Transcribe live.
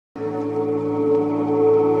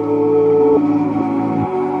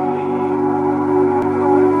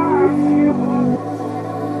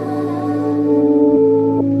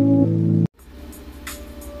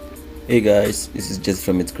Hey guys, this is just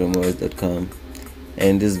from itschromeos.com, and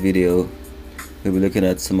in this video we'll be looking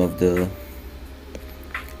at some of the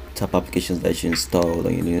top applications that you install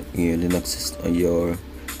on your Linux on your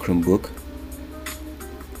Chromebook.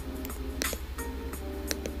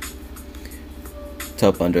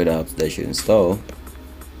 Top 100 apps that you install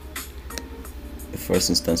the first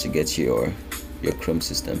instance you get your Chrome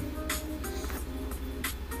system.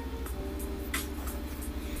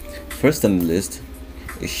 First on the list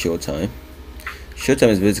is Showtime. Showtime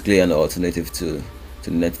is basically an alternative to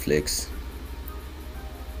Netflix.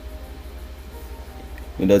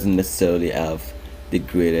 It doesn't necessarily have the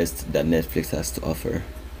greatest that Netflix has to offer,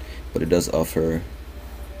 but it does offer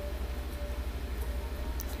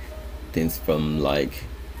things from like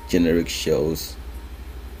generic shows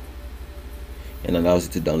and allows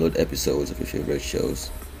you to download episodes of your favorite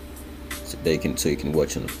shows so you can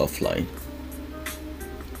watch them offline.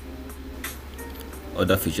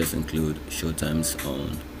 Other features include Showtime's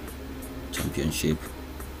own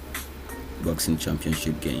boxing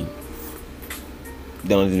championship game.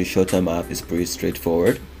 Downloading the Showtime app is pretty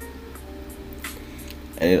straightforward,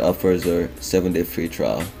 and it offers a 7-day free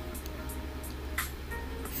trial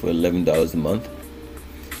for $11 a month.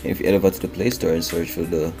 And if you head over to the Play Store and search for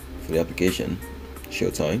the application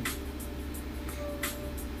Showtime,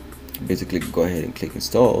 basically go ahead and click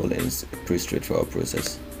install, and it's a pretty straightforward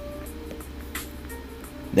process.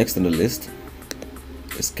 Next on the list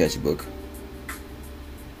is Sketchbook.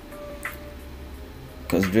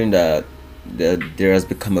 Considering that there has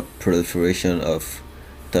become a proliferation of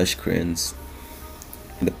touchscreens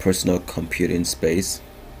in the personal computing space,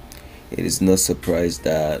 it is no surprise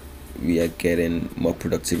that we are getting more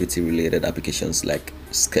productivity related applications like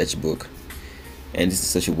Sketchbook, and this is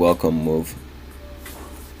such a welcome move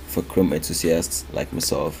for Chrome enthusiasts like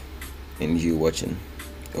myself and you watching,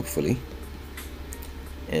 hopefully.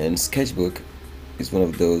 And Sketchbook is one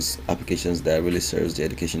of those applications that really serves the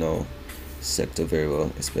educational sector very well,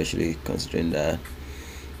 especially considering that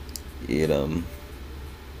it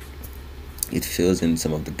fills in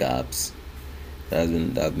some of the gaps that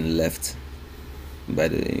have been left by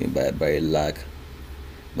an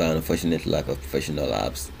unfortunate lack of professional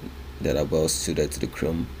apps that are well suited to the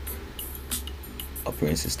Chrome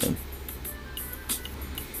operating system.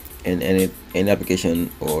 And any application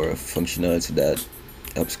or functionality that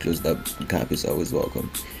helps close that gap is always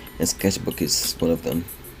welcome, and Sketchbook is one of them.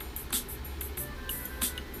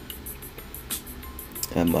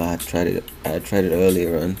 I tried it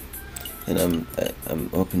earlier on, and I'm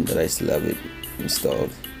hoping that I still have it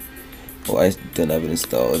installed. I don't have it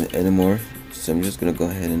installed anymore, so I'm just gonna go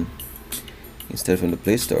ahead and install it from the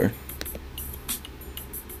Play Store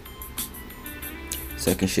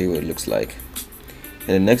so I can show you what it looks like. And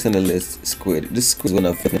the next on the list, Squid. This Squid is one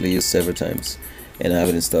I've definitely used several times, and I have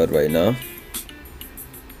it installed right now.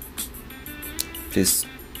 Please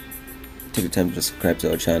take the time to subscribe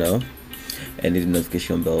to our channel and hit the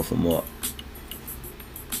notification bell for more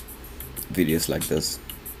videos like this.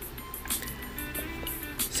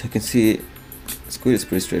 So you can see Squid is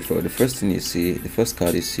pretty straightforward. The first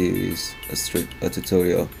card you see is a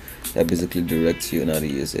tutorial that basically directs you on how to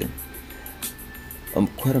use it.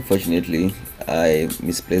 Quite unfortunately, I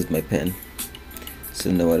misplaced my pen,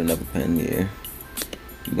 so now I don't have a pen here,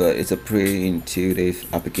 but it's a pretty intuitive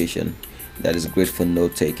application that is great for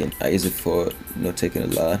note taking. I use it for note taking a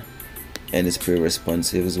lot, and it's pretty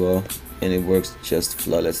responsive as well, and it works just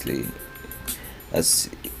flawlessly, as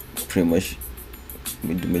pretty much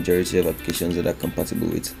the majority of applications that are compatible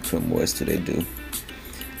with Chrome OS today do.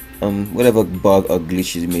 Whatever bug or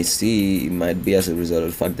glitch you may see, it might be as a result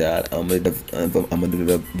of the fact that I'm a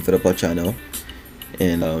developer channel,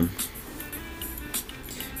 and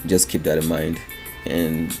just keep that in mind.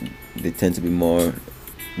 And there tend to be more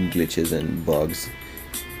glitches and bugs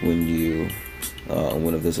when you on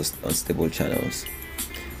one of those unstable channels,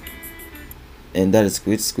 and that is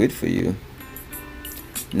Squid for you.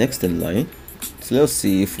 Next in line, so let's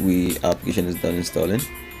see if our application is done installing.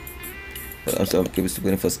 But I'm still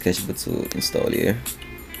waiting for Sketchbook to install here.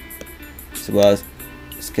 So while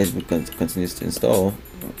Sketchbook continues to install,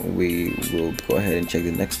 we will go ahead and check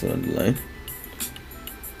the next one on the line.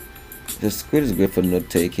 The Squid is great for note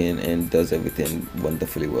taking and does everything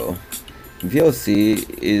wonderfully well. VLC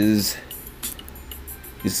is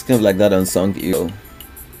kind of like that unsung hero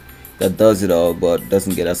that does it all but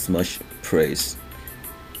doesn't get as much praise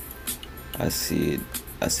as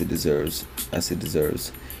it deserves.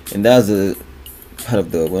 And that's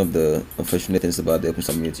one of the unfortunate things about the open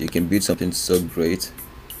source community. You can build something so great,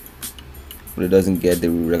 but it doesn't get the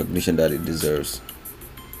recognition that it deserves,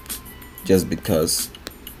 just because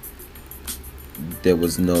there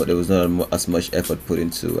was not as much effort put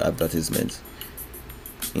into advertisement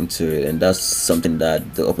into it, and that's something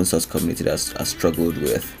that the open source community has struggled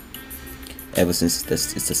with ever since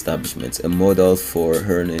its establishment. A model for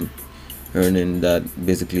earning that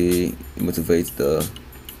basically motivates the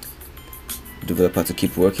developer to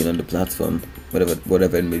keep working on the platform,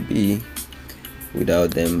 whatever it may be,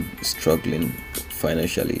 without them struggling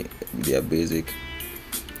financially with their basic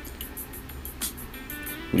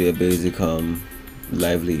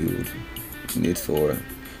livelihood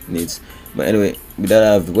needs. But anyway, with that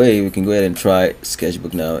out of the way, we can go ahead and try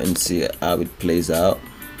Sketchbook now and see how it plays out.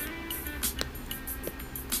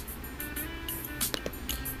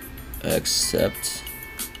 Accept.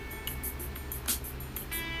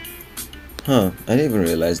 I didn't even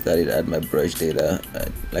realize that it had my brush data.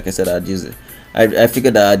 Like I said, I'd use it. I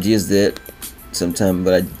figured that I'd used it sometime,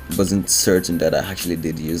 but I wasn't certain that I actually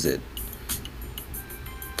did use it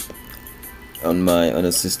on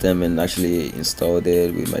a system and actually installed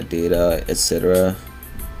it with my data, etc.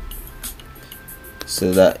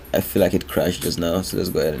 So that I feel like it crashed just now. So let's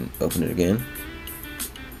go ahead and open it again.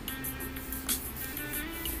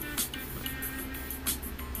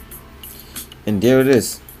 And there it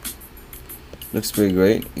is. Looks pretty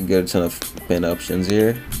great. You get a ton of pen options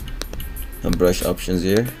here and brush options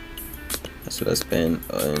here, as well as pen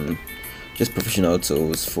and just professional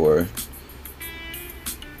tools for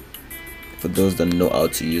those that know how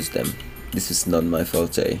to use them. This is not my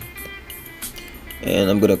forte, and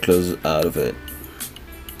I'm gonna close out of it.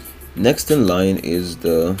 Next in line is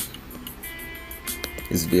VLC.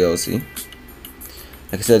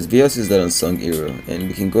 Like I said, VLC is that unsung hero, and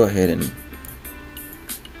we can go ahead and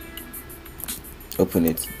open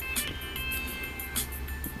it.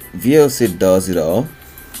 VLC does it all,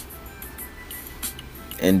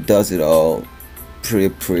 and does it all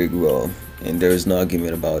pretty well, and there is no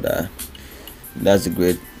argument about that. That's the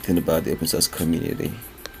great thing about the open source community.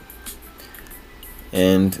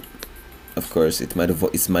 And of course, it's my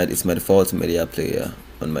default media player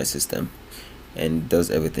on my system, and does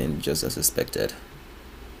everything just as expected.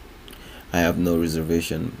 I have no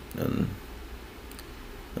reservation on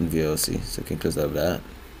VLC, so you can close out of that.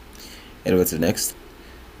 Anyway, to the next.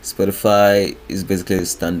 Spotify is basically the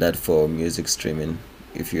standard for music streaming.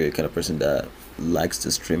 If you're the kind of person that likes to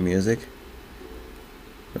stream music,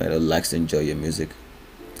 right, or likes to enjoy your music,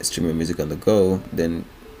 stream your music on the go, then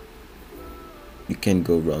you can't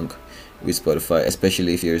go wrong with Spotify,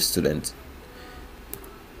 especially if you're a student.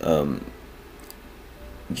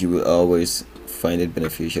 You will always find it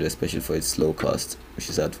beneficial, especially for its low cost, which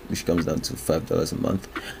comes down to $5 a month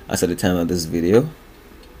as at the time of this video,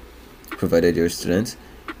 provided you're a student.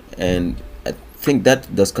 And I think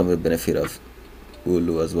that does come with the benefit of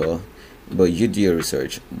Hulu as well, but you do your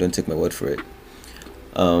research, don't take my word for it.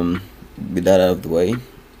 With that out of the way,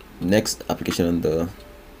 next application on the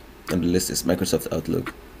list is Microsoft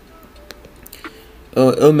Outlook.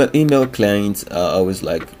 Email clients are always,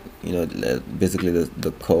 like, you know, basically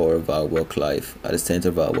the core of our work life, at the center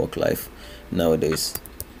of our work life nowadays,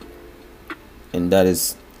 and that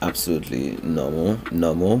is absolutely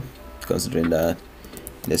normal considering that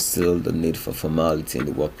there's still the need for formality in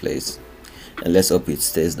the workplace, and let's hope it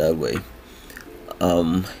stays that way.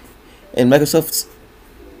 And Microsoft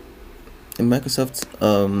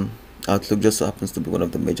Outlook just so happens to be one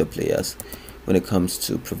of the major players when it comes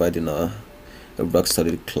to providing a rock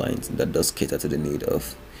solid client that does cater to the need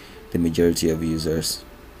of the majority of users,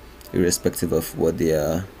 irrespective of what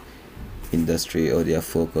their industry or their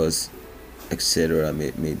focus, etc.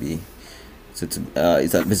 may be. So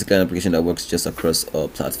it's basically an application that works just across all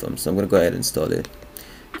platforms. So I'm going to go ahead and install it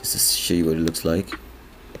just to show you what it looks like.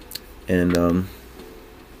 And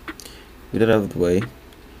with that out of the way,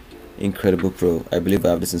 Incredible Pro, I believe I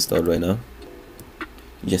have this installed right now.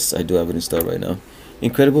 Yes, I do have it installed right now.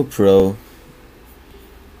 Incredible Pro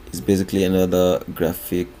is basically another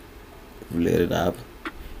graphic related app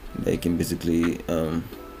that you can basically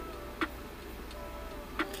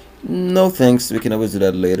no thanks, we can always do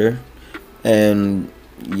that later. And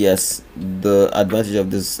yes, the advantage of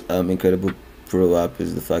this Incredible Pro app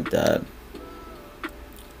is the fact that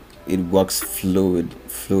it works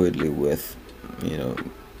fluidly with, you know,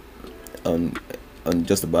 on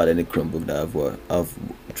just about any Chromebook that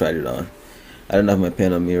I've tried it on. I don't have my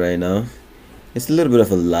pen on me right now. It's a little bit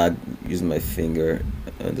of a lag using my finger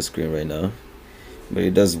on the screen right now, but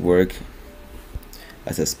it does work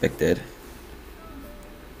as expected.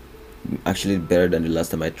 Actually better than the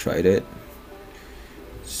last time I tried it.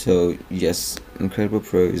 So yes, Incredible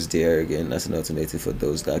Pro is there again as an alternative for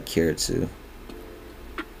those that care to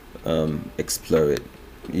explore it.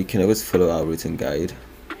 You can always follow our written guide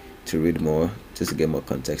to read more just to get more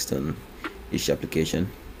context on each application,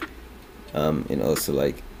 and also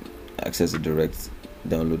like access the direct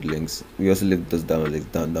download links. We also leave those download links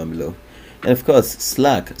down below. And of course,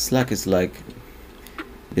 Slack is like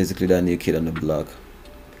basically that new kid on the block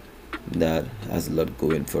that has a lot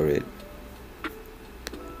going for it,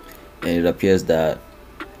 and it appears that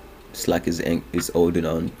Slack is holding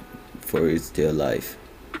on for its dear life,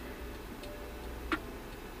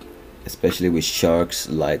 especially with sharks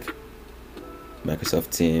like Microsoft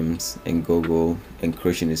Teams and Google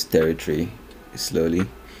encroaching its territory slowly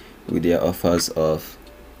with their offers of,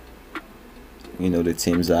 you know, the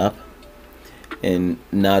Teams app. And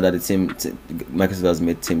now that Microsoft has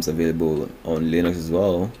made Teams available on Linux as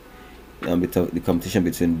well, the competition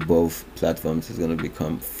between both platforms is going to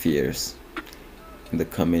become fierce in the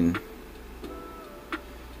coming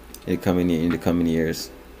years.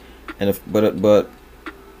 And but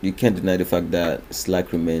you can't deny the fact that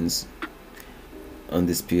Slack remains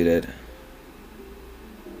undisputed,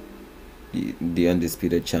 the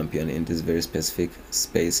undisputed champion in this very specific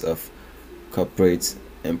space of corporate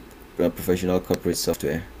and professional corporate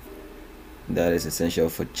software that is essential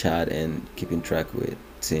for chat and keeping track with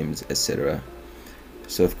teams, etc.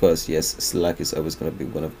 So of course, yes, Slack is always going to be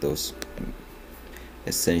one of those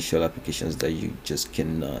essential applications that you just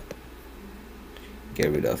cannot get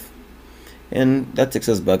rid of. And that takes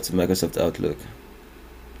us back to Microsoft Outlook.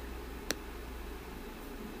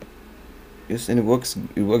 Yes, and it works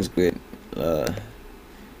great. From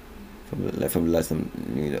the last time,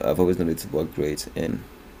 you know, I've always known it to work great, and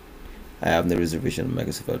I have no reservation on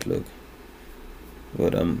Microsoft Outlook.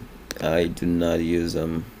 But I do not use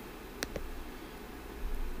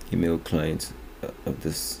email client of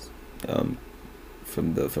this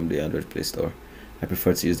from the Android Play Store. I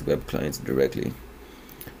prefer to use the web clients directly.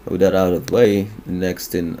 But with that out of the way, the next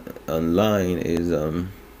thing online is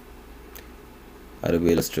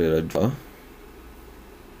Adobe Illustrator Draw.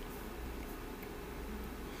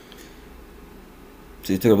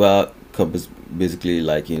 So you talk about compass, basically,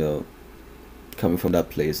 like, you know, coming from that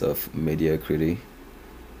place of mediocrity,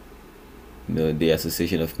 you know, the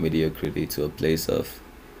association of mediocrity, to a place of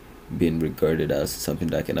being regarded as something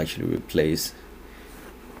that can actually replace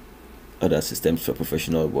other systems for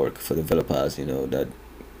professional work, for developers, you know, that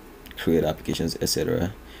create applications,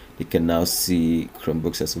 etc. You can now see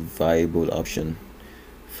Chromebooks as a viable option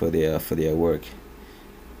for their work,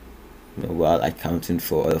 you know, while accounting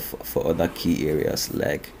for other key areas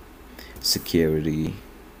like security,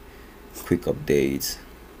 quick updates,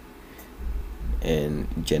 and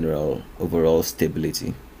general overall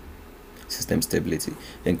stability, system stability.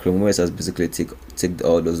 And Chromebook has basically ticked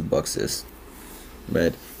all those boxes,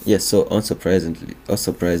 right? Yes. So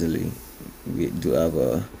unsurprisingly, we do have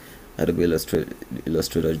a Adobe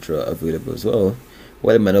Illustrator Draw available as well.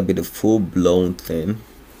 While it might not be the full-blown thing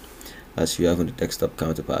as you have on the desktop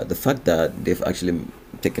counterpart, the fact that they've actually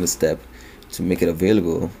taken a step to make it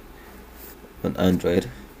available on Android,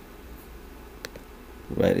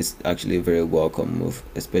 right, it's actually a very welcome move,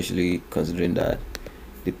 especially considering that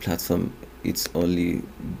the platform, it's only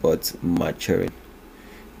but maturing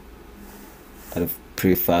at a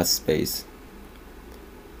pretty fast pace,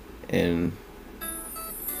 and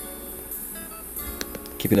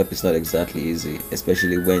keeping up is not exactly easy,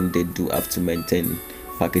 especially when they do have to maintain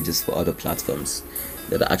packages for other platforms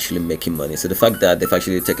that are actually making money. So the fact that they've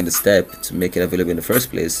actually taken the step to make it available in the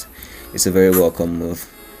first place is a very welcome move.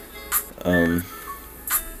 And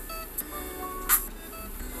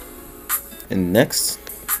next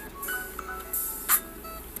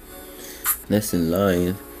in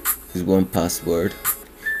line is 1Password.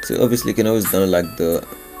 So obviously you can always download like the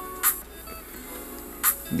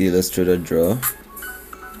Illustrator Draw.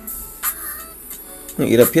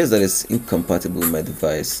 It appears that it's incompatible with my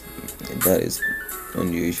device. That is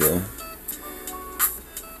unusual.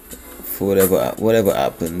 For whatever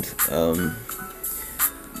happened,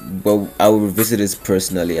 but I will revisit this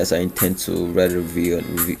personally, as I intend to write a review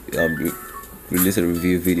and release a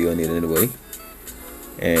review video on it anyway,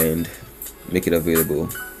 and make it available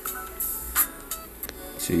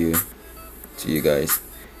to you guys.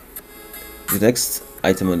 The next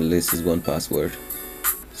item on the list is 1Password.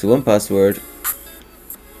 So 1Password,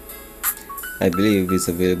 I believe, is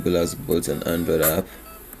available as both an Android app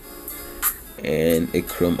and a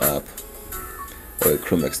Chrome app, or a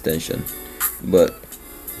Chrome extension. But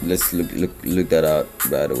let's look that out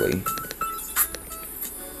right away.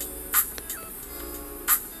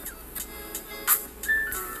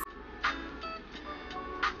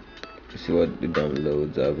 See what the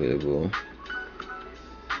downloads are available.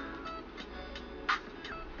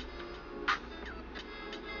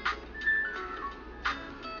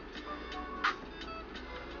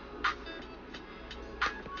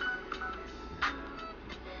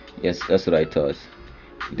 Yes, that's what I thought.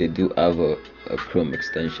 They do have a Chrome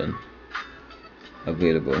extension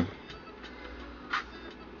available.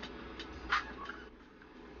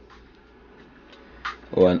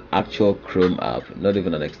 Or an actual Chrome app, not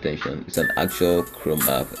even an extension. It's an actual Chrome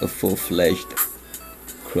app, a full-fledged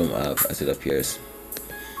Chrome app as it appears.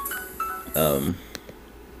 And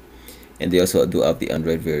they also do have the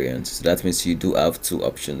Android variant, so that means you do have two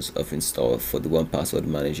options of install for the one password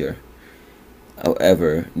manager.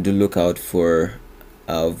 However, do look out for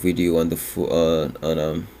our video on the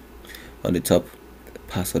on the top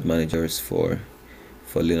password managers for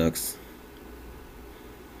Linux.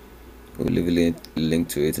 We'll leave a link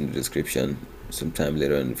to it in the description sometime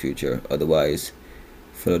later in the future. Otherwise,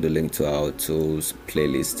 follow the link to our tools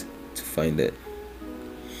playlist to find it.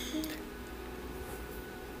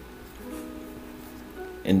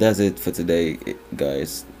 And that's it for today,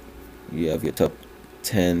 guys. You have your top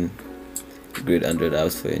 10 great Android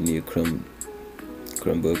apps for your new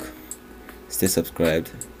Chromebook. Stay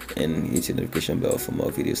subscribed and hit your notification bell for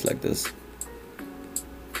more videos like this.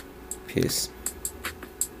 Peace.